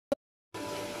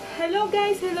Hello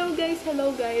guys!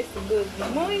 Good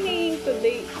morning!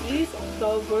 Today is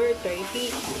October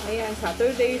 30. Ayan,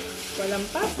 Saturday, walang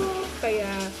pasok, kaya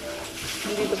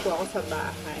nandito po ako sa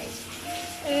bahay.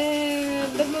 And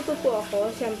nagluto po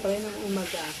ako, syempre, ng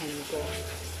umagahan ko.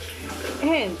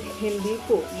 And hindi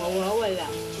po mawawala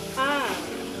ang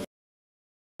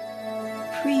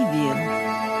preview.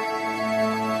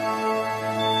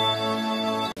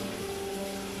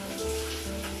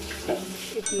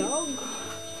 Itlog,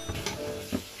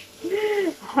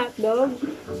 hotdog,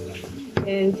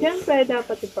 and syempre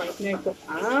dapat i-partner ko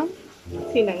ang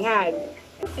sinangag.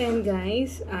 And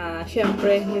guys,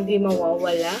 syempre hindi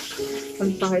mawawala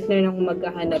ang partner ng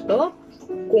umagahan na to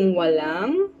kung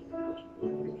walang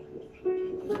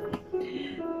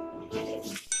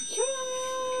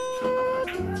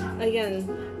ayan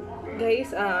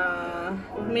guys,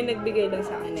 may nagbigay lang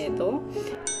sa akin ito.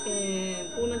 And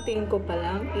unang tingin ko pa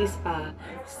lang is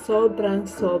sobrang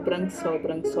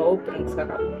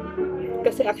sarap.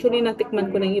 Kasi actually natikman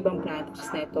ko na yung ibang products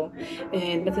na ito.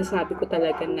 And masasabi ko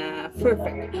talaga na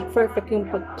perfect. Perfect yung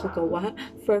pagkagawa.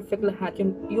 Perfect lahat.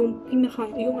 Yung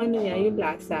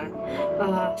lasa.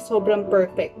 Sobrang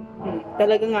perfect.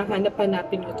 Talagang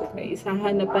hahanap-hanapin nyo to guys.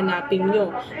 Hahanap-hanapin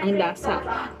nyo ang lasa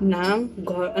ng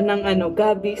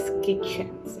GABBI'S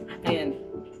Kitchens. Ayan.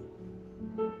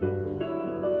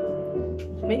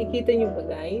 May ikita nyo ba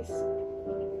guys?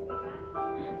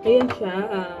 Ayan siya.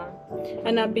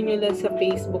 Hanapin nyo lang sa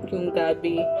Facebook yung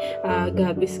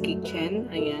GABBI'S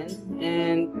Kitchen. Ayan.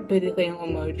 And pwede kayong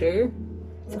umorder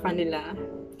sa kanila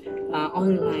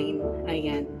online.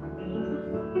 Ayan.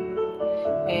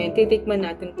 And titikman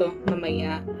natin to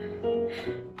mamaya.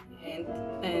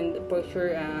 And for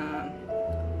sure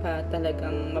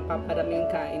talagang mapaparami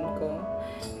yung kain ko.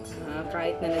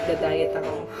 Kahit na nagda-diet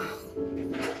ako.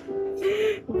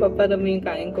 Paparami yung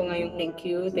kain ko ngayon. Thank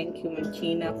you Ma'am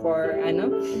China for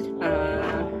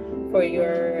for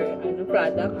your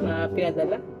product na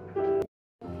pinadala.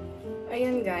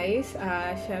 Ayan guys,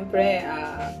 syempre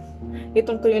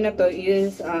itong tuyo na to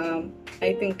is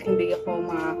I think hindi ako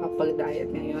makakapag-diet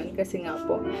ngayon kasi nga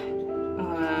po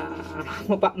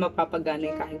mapapagana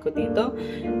yung kain ko dito,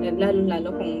 and lalo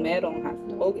kung merong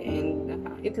hotdog and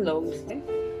itlogs.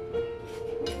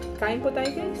 Kain po tayo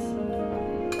guys.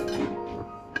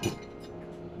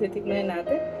 Titignan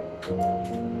natin.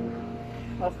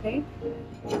 Okay.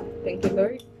 Thank you,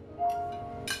 Lord.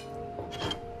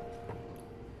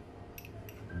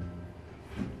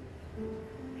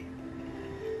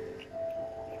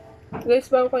 Guys,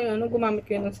 bago kayo gumamit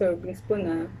kayo ng serving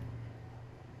spoon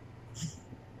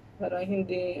para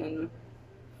hindi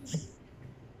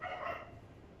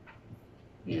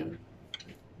yan.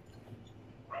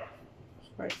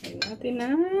 Start natin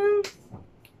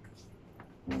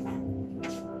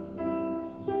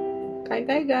kain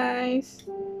tayo guys.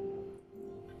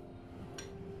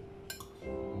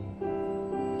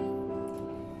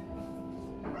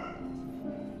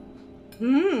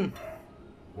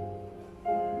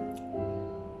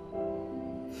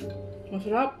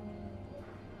 Masarap.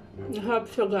 Masarap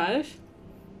siya guys.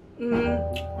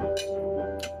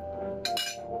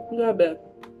 Grabe.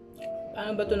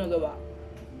 Paano ba ito nagawa?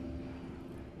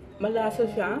 Malasa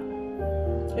siya.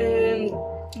 And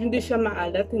hindi siya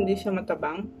maalat, hindi siya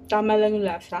matabang. Tama lang yung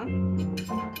lasa.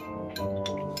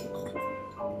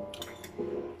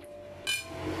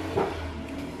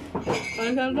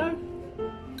 Ano talaga?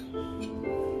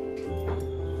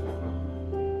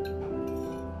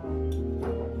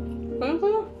 Paano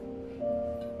ko?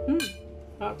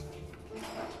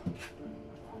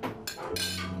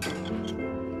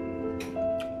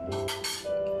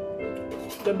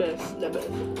 The best.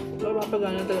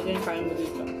 Mapapagana talaga yung kain mo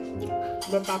dito.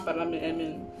 Mapaparami,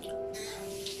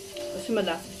 kasi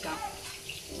malasa siya.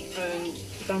 And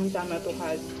tama ito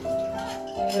kahit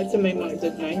sa may mga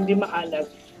edad na hindi maalat,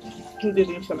 hindi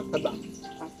rin siya matabang.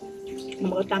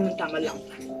 Mga tamang-tama lang.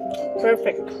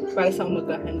 Perfect para sa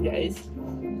umagahan guys.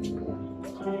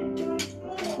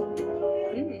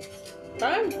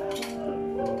 Kain!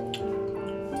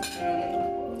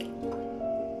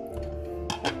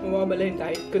 Mawawala yung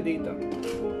diet ko dito.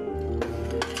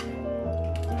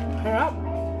 Harap!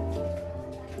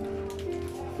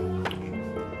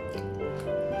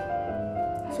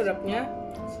 Sarap niya.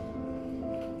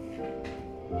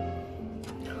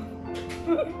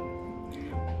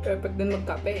 Perfect din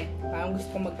magkape. Parang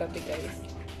gusto kong magkape guys.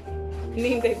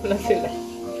 Hinihintay ko lang sila.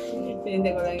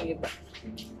 Hinihintay ko lang yung iba.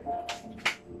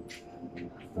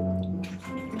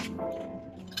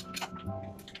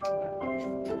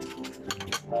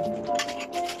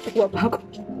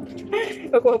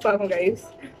 Pakuha pa ako guys.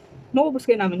 Maubos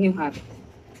kayo namin yung hot.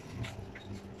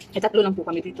 Eh, 3 lang po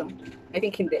kami dito. I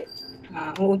think hindi.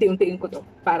 Unti-untiin ko to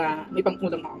para may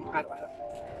pang-ulam ako araw-araw.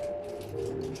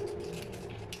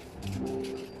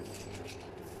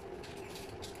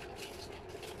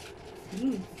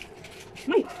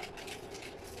 May.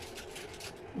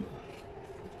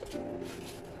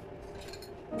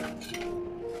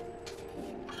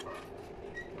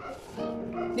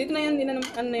 Dito na yan,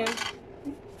 ano na yan.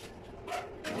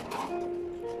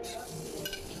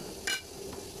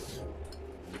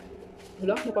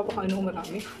 Wala, napapakain ako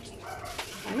marami.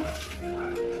 Ano?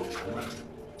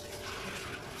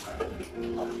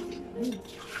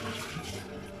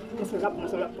 Masarap,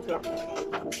 masarap, masarap.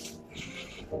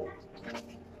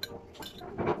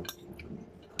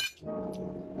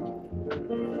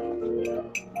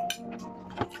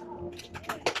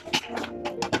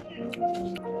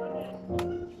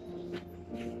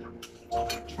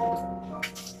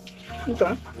 Ito.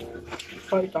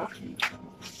 Ito.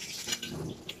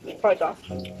 Ito.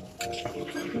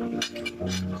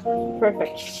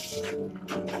 Perfect.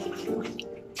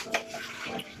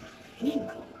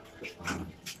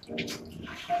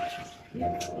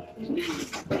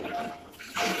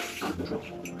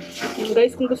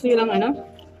 Guys, kung gusto nyo lang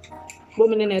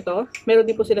bumili nito, meron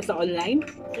din po sila sa online.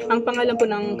 Ang pangalan po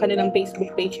ng kanilang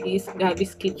Facebook page is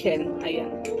GABBI'S Kitchen. Ayan.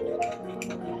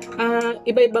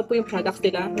 Iba-iba po yung products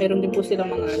nila. Meron din po silang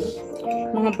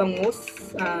mga bangus.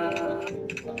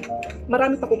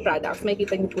 Marami pa po products.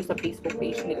 Makikita nyo po sa Facebook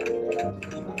page nila.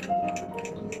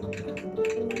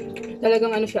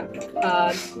 Talagang siya,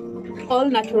 all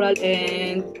natural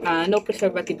and no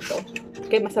preservative to.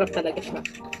 Kaya masarap talaga siya.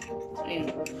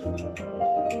 Ayan.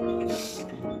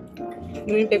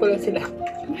 Hinihintay ko lang sila.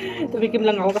 Tumikim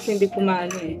lang ako kasi hindi ko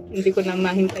hindi ko na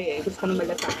mahintay Gusto ko na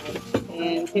malasahan.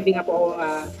 And hindi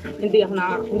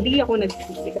ako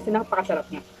nagsisisi kasi napakasarap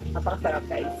niya. Napakasarap,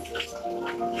 guys.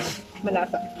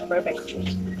 Malasa. Perfect.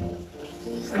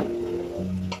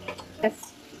 Yes.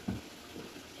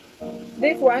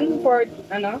 This one for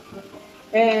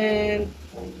and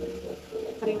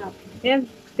yan,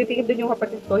 titikim din yung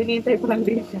kapatid ko. Hinihintay ko lang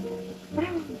din siya.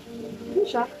 Ano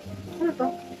siya? Ano to?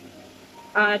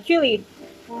 Chili.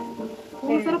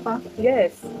 Masarap ah.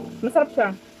 Yes. Masarap siya.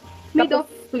 Made of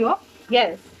tuyo?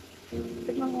 Yes.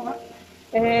 Tignan mo nga.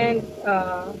 And,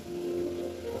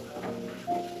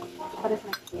 Pares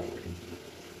na.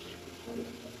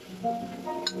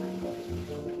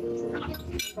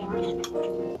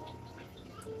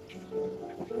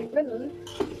 Ganun.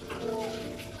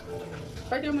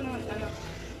 pwede mo naman,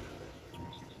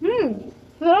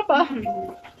 Masarap ah.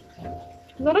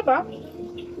 Masarap ah.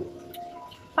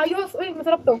 Ayos. Uy,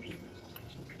 masarap to.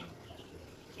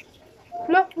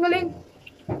 Hala, galing.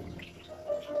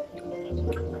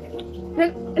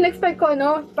 In-expect ko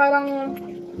parang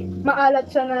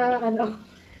maalat siya na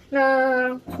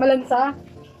malansa.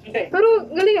 Hindi. Pero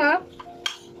galing ah.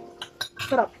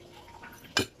 Sarap.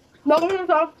 Bago mo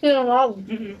sa sinangag.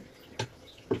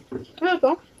 Ano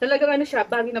to? Talagang siya,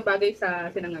 bagay na bagay sa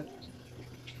sinangag.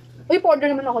 Uy, order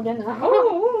naman ako dyan ha.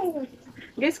 Oh.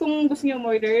 Guys, kung gusto niyo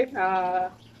order,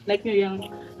 like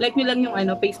nyo lang yung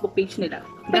Facebook page nila.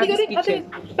 Pwede ka GABBI'S rin,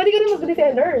 pwede ka rin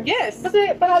mag-reseller. Yes!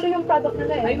 Kasi panalo yung product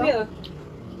nila I will.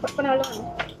 Panalo ka.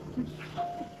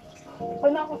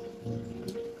 Wala ako.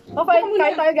 Okay,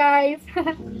 kain tayo guys.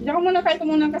 Diyan ko muna, kahit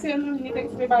muna kasi hinintay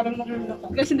ko sa parang mo.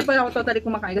 Kasi hindi pa ako totally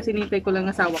kumakain kasi hinintay ko lang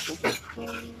ang asawa ko.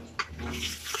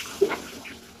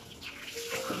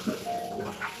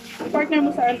 Partner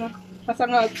mo sa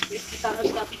pasangag.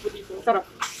 Sarap po dito. Sarap.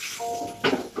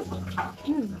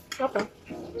 Sarap ah.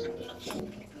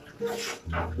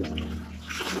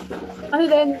 Ano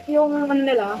din, yung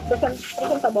nila,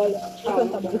 presentable.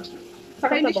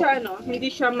 Saka hindi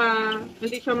siya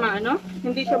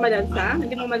malansa.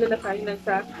 Hindi mo malalasa yung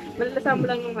lansa. Malalasa mo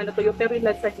lang yung tuyo, pero yung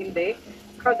lansa hindi.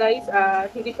 Saka guys,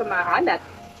 hindi siya maalat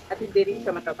at hindi rin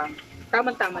siya matabang.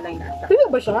 Tama-tama lang yung lasa. Tuyo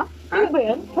ba siya? Tuyo ba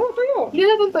yan? Oo, tuyo. Hindi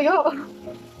na itong tuyo.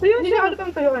 Tuyo Hindi siya. na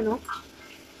itong tuyo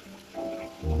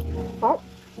Oh.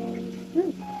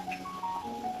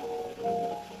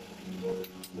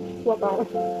 Wow.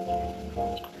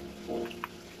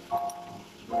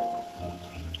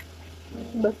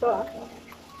 Basta ah.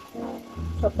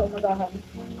 Sa magahan.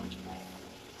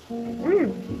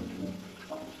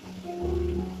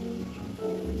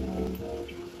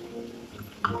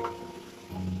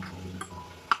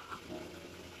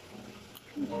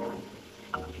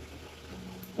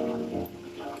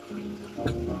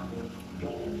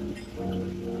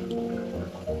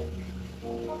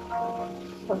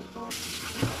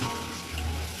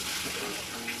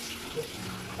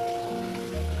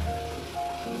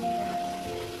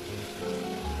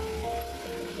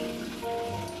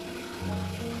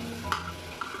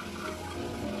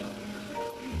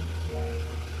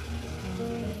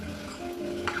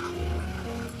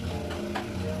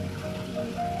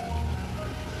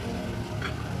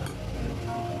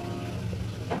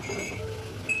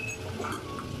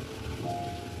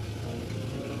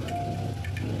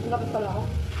 Lapit pala ako.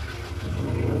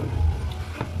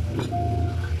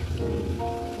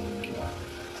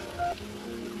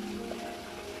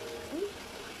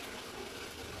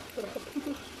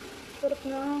 Sarap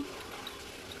na.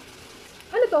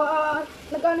 Ano to?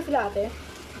 Nag-ano sila ate?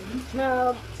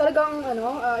 Na talagang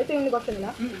ito yung negosyo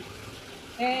nila?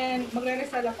 And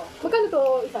magre-resell ako. Magkano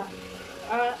to isa?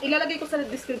 Ilalagay ko sa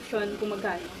description kung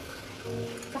magkano.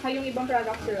 Saka yung ibang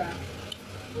products nila,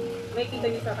 makikita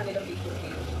niyo sa kanilang Facebook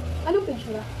page. Anong page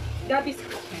nila? GABBI'S.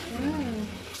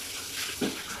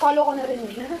 Follow ko na rin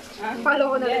yun.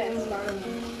 Follow ko na rin yun.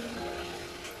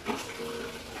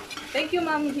 Thank you,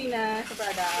 Ma'am Gina, sa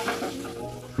product.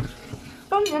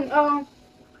 Paano yan?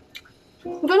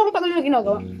 Gano'n ko tagal yung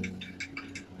ginagawa?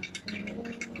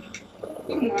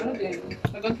 Yung ano din,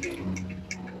 nag-agree.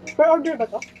 Per order ba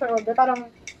to? Per order? Parang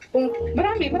kung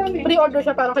Marami. pre-order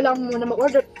siya, parang kailangan mo muna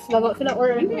mag-order sila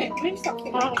or... Hindi, may stock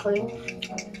sila. Okay.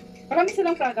 Marami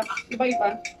silang product,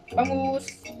 iba-iba.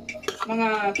 Bangus, mga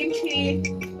kimchi.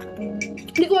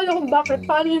 Hindi ko alam kung bakit.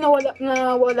 Paano yung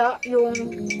nawala yung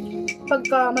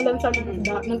pagkamalansa ng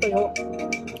isda, ng tuyo.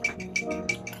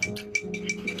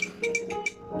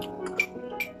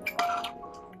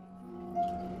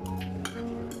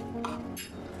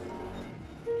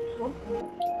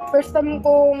 First time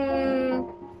kong...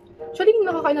 Actually,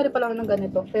 nakakain na rin pala ako ng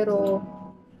ganito. Pero...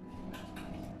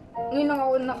 Ngayon lang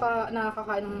ako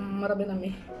nakakain ng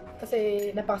marami-rami.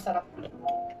 Kasi napakasarap.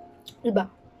 Iba.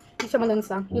 Hindi siya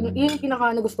malansa. Yun yung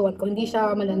pinaka nagustuhan ko. Hindi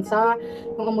siya malansa.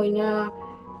 Yung amoy niya,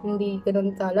 hindi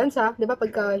ganun kalansa. Diba?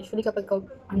 Usually kapag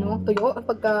tuyo,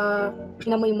 pagka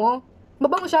inamoy mo,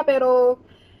 mabango siya pero...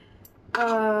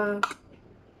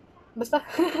 basta...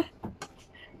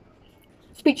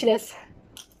 speechless.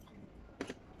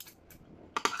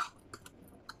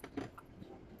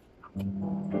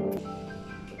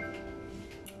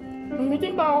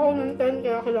 Meeting pa ako ng 10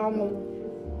 kaya kailangan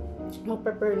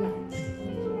mag-prepare na.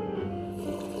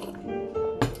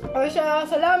 Okay siya,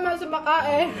 salamat sa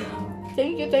makain.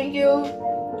 Thank you.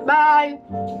 Bye!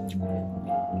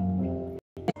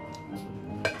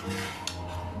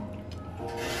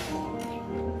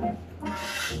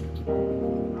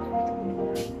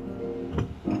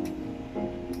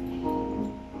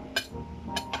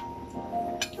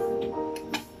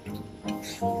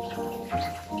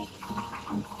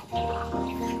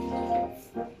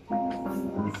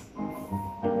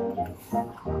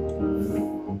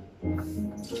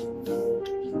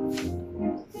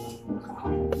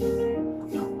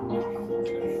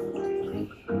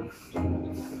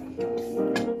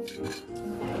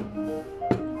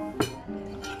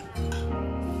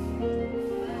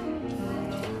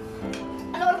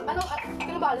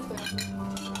 Ano ba alas ko yan?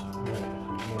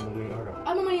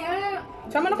 Ano man yan?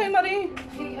 Sama na kayo, Marie.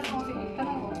 Sige, sige.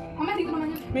 Tanong ko. Mamaya dito naman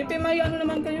yan. May ano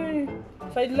naman kayo eh.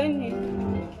 Sideline eh.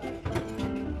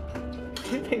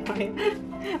 Pimay.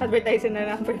 Advertising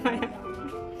na lang, Pimay.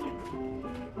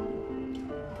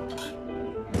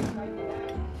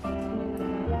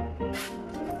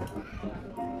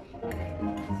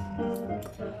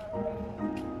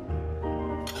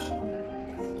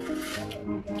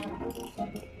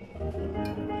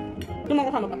 Ito mga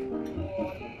kasama ka.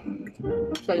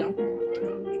 Sayang.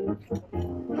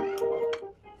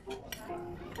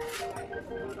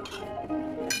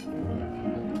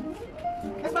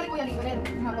 Mas balik ko yan dito rin.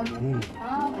 Hapon.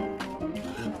 Okay.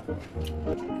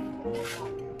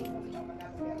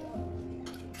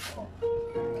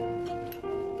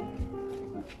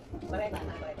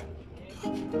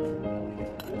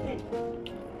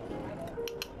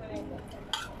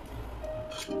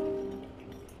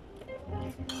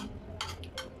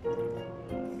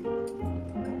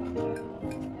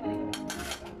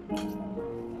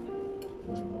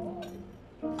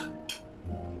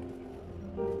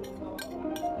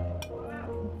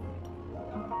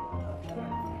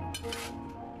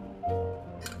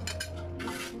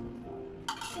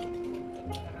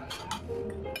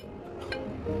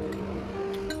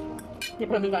 Hindi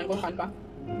pa namin kain kung saan pa.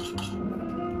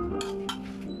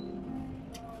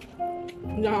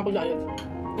 Hindi lang ako diet.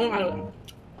 Ngayong araw lang.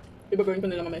 Iba-burn ko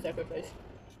nila mamaya sa exercise.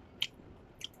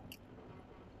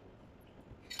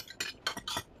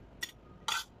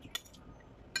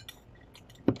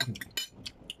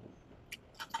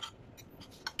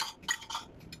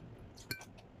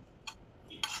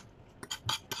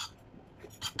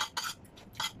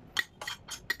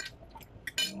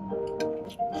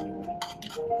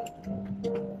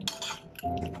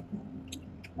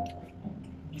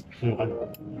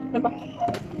 Ano ba?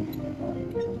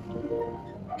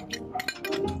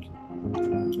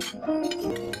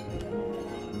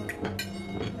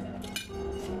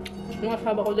 Yung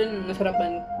asawa ko din,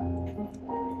 nasarapan.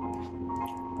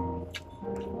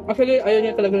 Actually, ayaw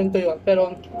niya talaga ng tuyo.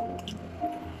 Pero,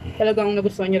 talagang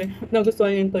nagustuhan niya rin.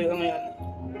 Nagustuhan niya yung tuyo ngayon.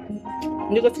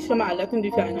 Hindi kasi siya maalat,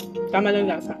 hindi siya ano. Tama lang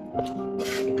lasa.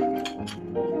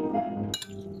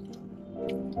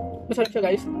 Masarap siya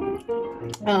guys.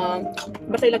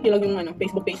 Basta ilaki lang yung ano,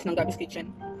 Facebook page ng Gabbis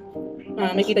Kitchen.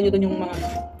 May kita nyo dun yung mga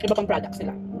iba pang products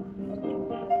nila.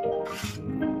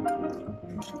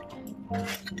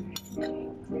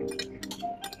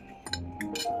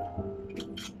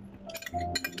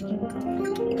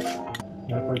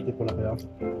 Party pula kayo.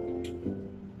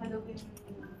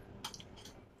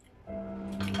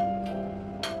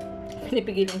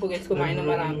 Pinipigilan ko guys kumain ng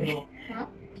marami. Ha?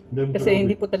 Kasi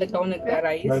hindi po talaga ako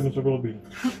nag-rice. Dahil sa gobi.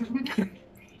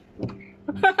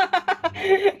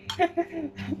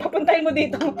 Papuntahin mo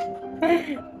dito.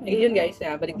 Ayun guys,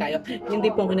 balik tayo. Hindi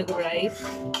po ako nag-rice.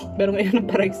 Pero ngayon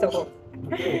nag-rice ako.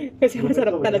 Kasi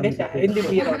masarap talaga siya. Hindi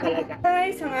biro talaga.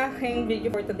 Guys, ang aking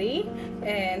video for today.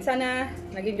 And sana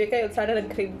nag-enjoy kayo. Sana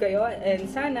nag-crave kayo. And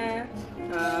sana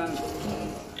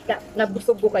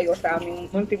nabusog ko kayo sa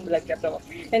aming munting vlog na to.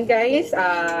 And guys,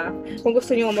 kung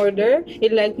gusto niyo umorder,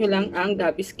 i-like nyo lang ang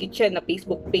Gabbis Kitchen na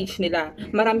Facebook page nila.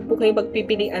 Marami po kayo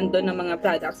magpipilian doon ng mga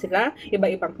products sila,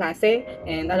 iba-ibang klase,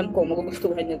 and alam ko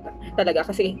magugustuhan nyo talaga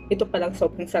kasi ito palang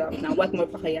sobrang sarap na. What more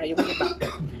pa kaya yung iba.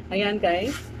 Ayan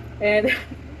guys, and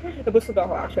nabusog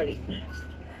ako actually.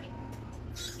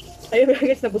 Ayun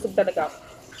guys, nabusog talaga ako.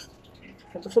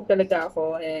 Nabusog talaga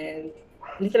ako, and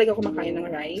hindi talaga ako makain ng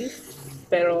rice.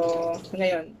 Pero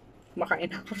ngayon,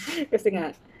 makain ako. Kasi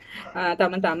nga,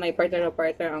 tama-tama, partner na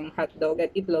partner ang hotdog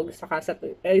at itlog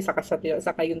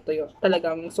saka yung tuyo.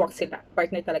 Talagang swak sila.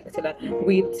 Partner talaga sila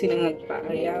with sinangag pa.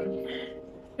 Ayan.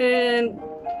 And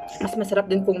mas masarap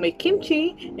din kung may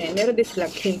kimchi. And meron din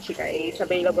silang kimchi guys.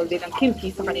 Available din ang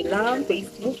kimchi sa kanilang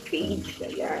Facebook page.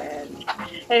 Ayan.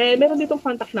 And meron ditong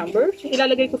contact number.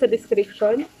 Ilalagay ko sa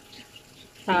description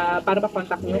para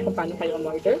ma-contact nyo kung paano kayo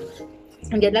umorder.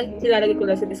 Hanggang lang, ilalagay ko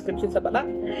lang sa description sa baba.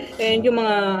 And yung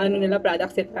mga ano nila,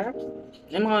 products nila,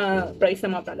 yung mga price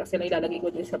ng mga products nila, ilalagay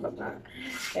ko din sa baba.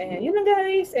 And yun lang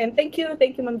guys. And thank you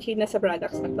Ma'am Gina sa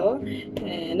products na to.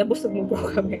 And nabusog mo po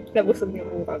kami. Nabusog niyo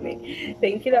po kami.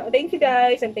 Thank you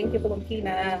guys. And thank you po Ma'am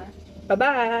Gina.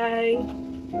 Bye-bye!